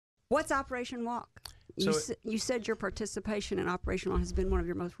What's Operation Walk? You said your participation in Operation Walk has been one of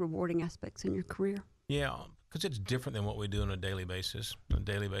your most rewarding aspects in your career. Yeah, because it's different than what we do on a daily basis. On a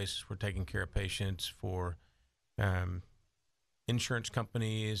daily basis, we're taking care of patients for insurance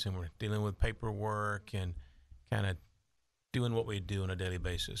companies, and we're dealing with paperwork and kind of doing what we do on a daily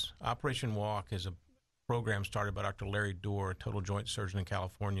basis. Operation Walk is a program started by Dr. Larry Dorr, a total joint surgeon in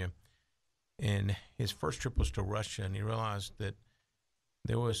California. And his first trip was to Russia, and he realized that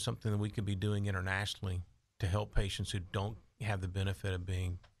there was something that we could be doing internationally to help patients who don't have the benefit of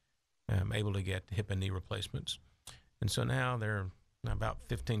being able to get hip and knee replacements. And so now there are about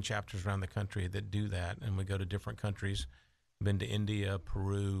 15 chapters around the country that do that, and we go to different countries. Been to India,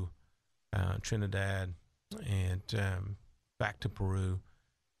 Peru, Trinidad, and back to Peru,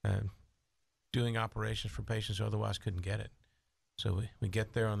 doing operations for patients who otherwise couldn't get it. So we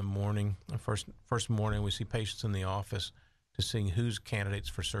get there on the morning, first morning, we see patients in the office to see who's candidates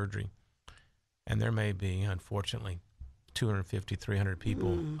for surgery. And there may be, unfortunately, 250, 300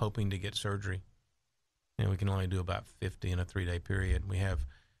 people hoping to get surgery. And we can only do about 50 in a 3-day period. We have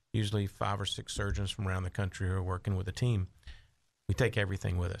usually 5 or 6 surgeons from around the country who are working with a team. We take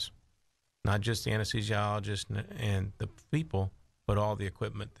everything with us, not just the anesthesiologist and the people, but all the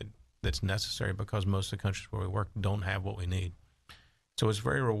equipment that's necessary, because most of the countries where we work don't have what we need. So it's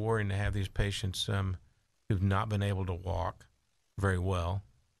very rewarding to have these patients who've not been able to walk very well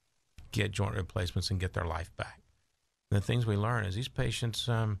get joint replacements and get their life back. And the things we learn is these patients,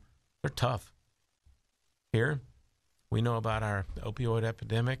 they're tough. Here, we know about our opioid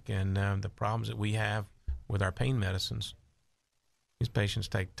epidemic and the problems that we have with our pain medicines. These patients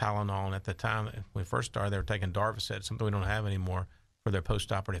take Tylenol, and at the time when we first started, they were taking Darvocet, something we don't have anymore, for their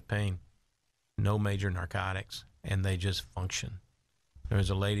postoperative pain. No major narcotics, and they just function. There was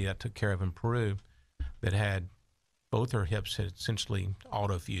a lady I took care of in Peru that had both her hips had essentially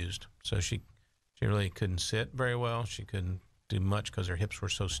auto-fused. So she really couldn't sit very well. She couldn't do much because her hips were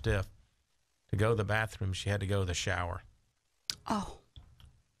so stiff. To go to the bathroom, she had to go to the shower. Oh.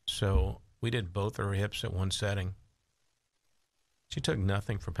 So we did both of her hips at one setting. She took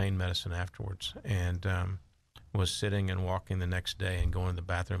nothing for pain medicine afterwards, and was sitting and walking the next day and going to the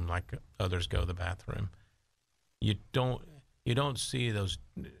bathroom like others go to the bathroom. You don't see those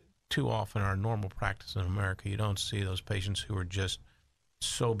too often in our normal practice in America. You don't see those patients who are just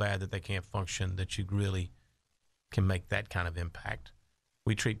so bad that they can't function that you really can make that kind of impact.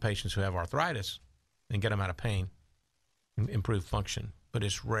 We treat patients who have arthritis and get them out of pain and improve function, but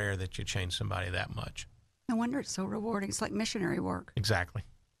it's rare that you change somebody that much. No wonder it's so rewarding. It's like missionary work. Exactly.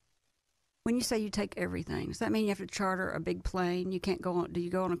 When you say you take everything, does that mean you have to charter a big plane? You can't go on. Do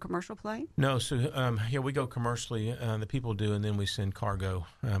you go on a commercial plane? No. So yeah, we go commercially. The people do, and then we send cargo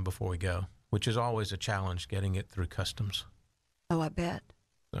before we go, which is always a challenge getting it through customs. Oh, I bet.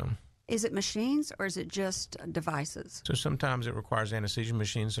 So, is it machines or is it just devices? So sometimes it requires anesthesia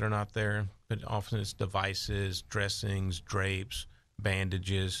machines that are not there, but often it's devices, dressings, drapes,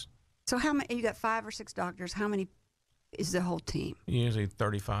 bandages. So how many? You got 5 or 6 doctors. How many is the whole team? Usually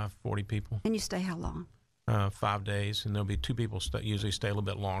 35, 40 people. And you stay how long? 5 days, and there'll be 2 people usually stay a little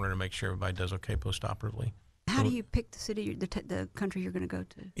bit longer to make sure everybody does okay postoperatively. How do you pick the city, the country you're going to go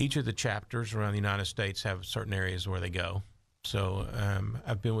to? Each of the chapters around the United States have certain areas where they go. So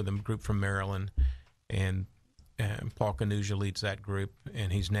I've been with a group from Maryland, and Paul Canuja leads that group,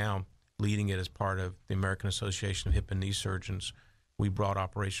 and he's now leading it as part of the American Association of Hip and Knee Surgeons. We brought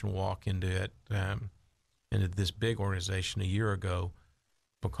Operation Walk into it, into this big organization a year ago,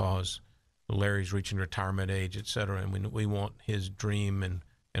 because Larry's reaching retirement age, et cetera, and we want his dream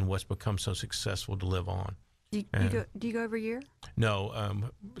and what's become so successful to live on. Do you go every year? No.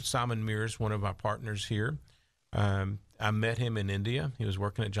 Simon Mears, one of our partners here, I met him in India. He was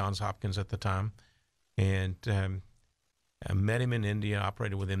working at Johns Hopkins at the time, and I met him in India,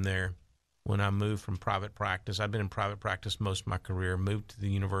 operated with him there. When I moved from private practice, I've been in private practice most of my career, moved to the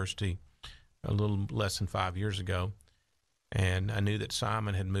university a little less than 5 years ago, and I knew that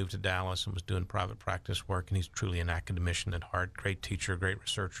Simon had moved to Dallas and was doing private practice work, and he's truly an academician at heart, great teacher, great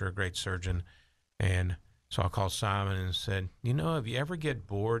researcher, great surgeon. And so I called Simon and said, if you ever get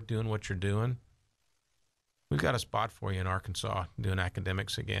bored doing what you're doing, we've got a spot for you in Arkansas doing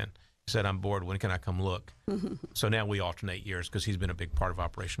academics again. He said, I'm bored. When can I come look? So now we alternate years because he's been a big part of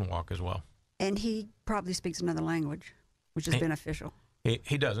Operation Walk as well. And he probably speaks another language, which is beneficial.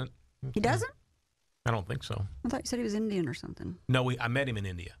 He doesn't. He doesn't? I don't think so. I thought you said he was Indian or something. No, I met him in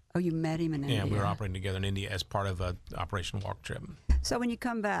India. Oh, you met him in India. Yeah, we were operating together in India as part of a Operation Walk trip. So when you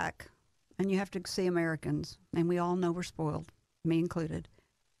come back and you have to see Americans, and we all know we're spoiled, me included,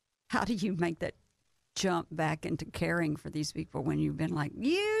 how do you make that jump back into caring for these people when you've been like,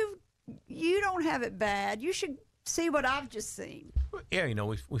 you don't have it bad. You should see what I've just seen. Yeah,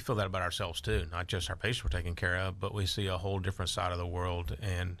 we feel that about ourselves too. Not just our patients we're taking care of, but we see a whole different side of the world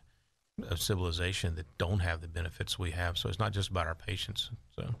and of civilization that don't have the benefits we have. So it's not just about our patients.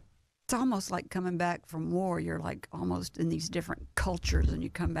 So it's almost like coming back from war. You're like almost in these different cultures, and you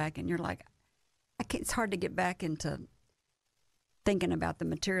come back and you're like, it's hard to get back into thinking about the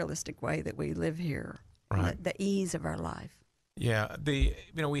materialistic way that we live here, right. the ease of our life. Yeah,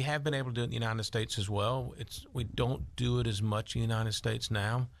 we have been able to do it in the United States as well. We don't do it as much in the United States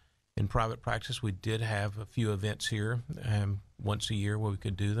now. In private practice, we did have a few events here once a year where we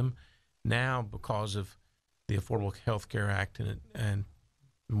could do them. Now, because of the Affordable Health Care Act and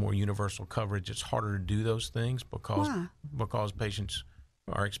more universal coverage, it's harder to do those things because patients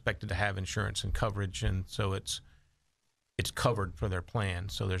are expected to have insurance and coverage, and so it's covered for their plan.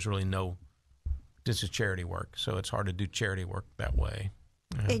 So there's really this is charity work, so it's hard to do charity work that way.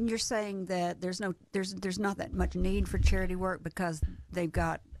 And you're saying that there's not that much need for charity work because they've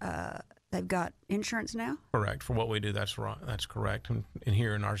got insurance now? Correct. For what we do, that's right. That's correct. And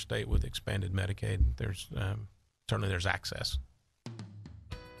here in our state with expanded Medicaid, there's certainly access.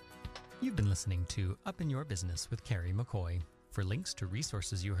 You've been listening to Up in Your Business with Kerry McCoy. For links to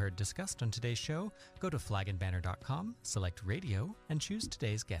resources you heard discussed on today's show, go to flagandbanner.com, select radio, and choose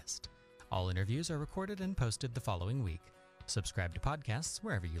today's guest. All interviews are recorded and posted the following week. Subscribe to podcasts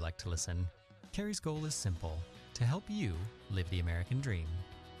wherever you like to listen. Kerry's goal is simple: to help you live the American dream.